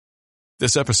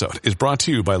This episode is brought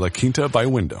to you by La Quinta by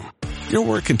Wyndham. Your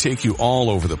work can take you all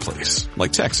over the place,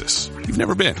 like Texas. You've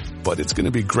never been, but it's going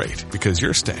to be great because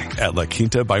you're staying at La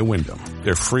Quinta by Wyndham.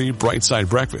 Their free Bright Side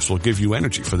breakfast will give you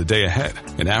energy for the day ahead.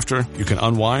 And after, you can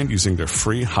unwind using their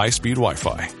free high-speed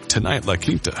Wi-Fi. Tonight, La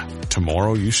Quinta.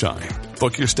 Tomorrow, you shine.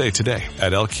 Book your stay today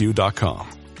at LQ.com.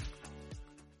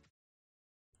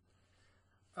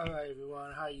 All right,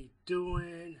 everyone. How you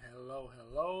doing? Hello.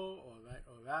 All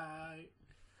right.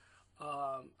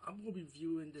 I'm going to be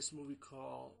viewing this movie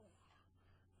called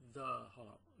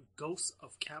Ghosts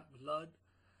of Camp Blood.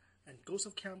 And Ghosts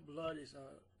of Camp Blood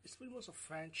it's pretty much a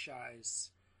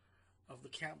franchise of the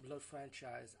Camp Blood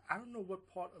franchise. I don't know what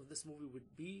part of this movie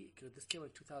would be, because this came in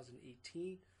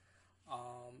 2018.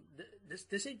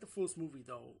 This ain't the first movie,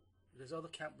 though. There's other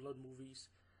Camp Blood movies.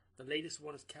 The latest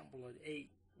one is Camp Blood 8,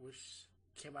 which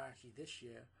came out actually this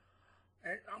year.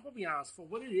 And I'm going to be honest, for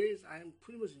what it is, I am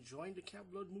pretty much enjoying the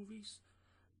Camp Blood movies.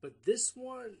 But this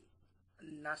one,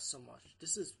 not so much.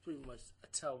 This is pretty much a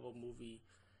terrible movie.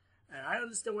 And I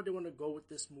understand what they want to go with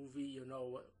this movie, you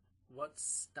know, what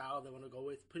style they want to go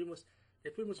with.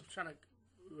 They're pretty much trying to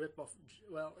rip off,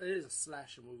 well, it is a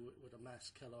slasher movie with a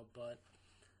mass killer, but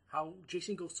how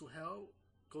Jason Goes to Hell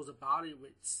goes about it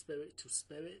with spirit to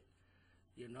spirit,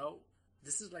 you know.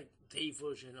 This is like their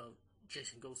version of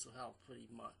Jason Goes to Hell, pretty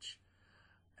much.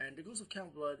 And The Ghost of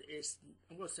Camp Blood is,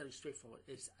 I'm going to tell you straightforward,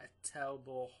 it's a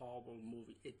terrible, horrible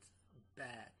movie. It's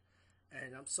bad.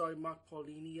 And I'm sorry, Mark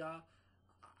Paulini, I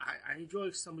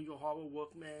enjoy some of your horror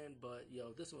work, man, but,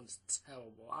 this one's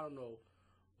terrible. I don't know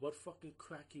what fucking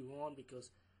crack you on, because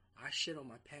I shit on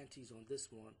my panties on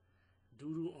this one.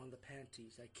 Doo-doo on the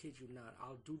panties. I kid you not.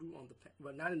 I'll doo-doo on the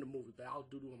well, not in the movie, but I'll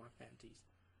doo-doo on my panties.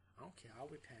 I don't care. I'll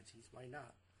wear panties. Why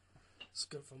not? It's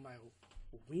good for my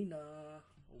wiener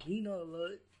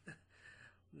alert.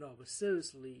 No, but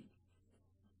seriously,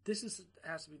 this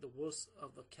has to be the worst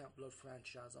of the Camp Blood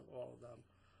franchise of all of them.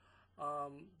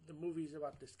 The movie is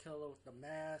about this killer with the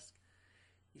mask.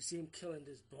 You see him killing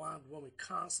this blonde woman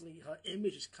constantly. Her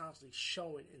image is constantly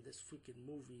showing in this freaking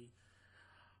movie.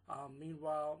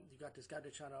 Meanwhile, you got this guy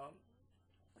that's trying to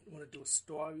want to do a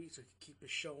story so he can keep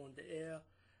his show on the air.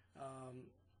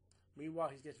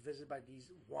 Meanwhile, he gets visited by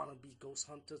these wannabe ghost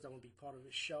hunters that want to be part of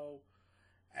his show.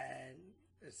 And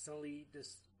suddenly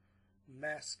this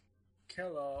mask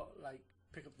killer,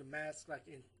 pick up the mask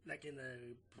in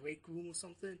a break room or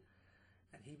something.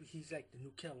 And he's like the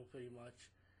new killer pretty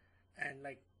much. And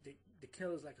the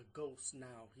killer's like a ghost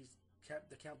now.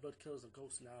 The Camp Blood killer's a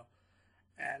ghost now.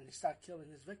 And he starts killing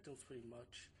his victims pretty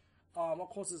much. Of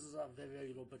course, this is a very,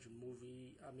 very low budget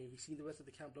movie. I mean, if you've seen the rest of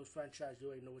the Camp Blood franchise, you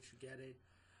already know what you're getting.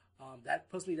 That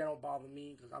don't bother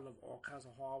me, because I love all kinds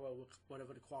of horror,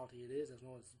 whatever the quality it is, as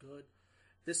long as it's good.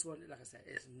 This one, like I said,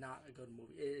 is not a good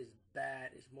movie. It is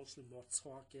bad. It's mostly more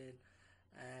talking,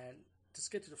 and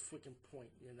just get to the freaking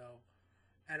point, you know.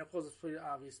 And of course, it's pretty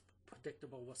obvious,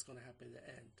 predictable what's going to happen in the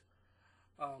end.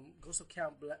 The Ghost of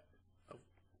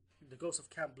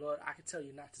Camp Blood, I can tell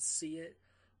you not to see it,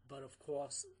 but of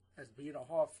course, as being a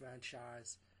horror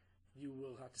franchise, you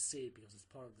will have to see it because it's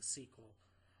part of the sequel.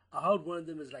 I heard one of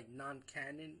them is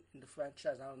non-canon in the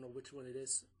franchise. I don't know which one it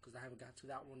is, because I haven't got to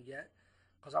that one yet.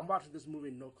 Because I'm watching this movie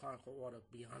in no chronicle order,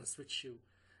 to be honest with you.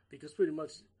 Because pretty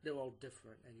much they're all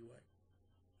different anyway.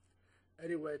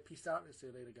 Anyway, peace out and see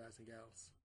you later, guys and gals.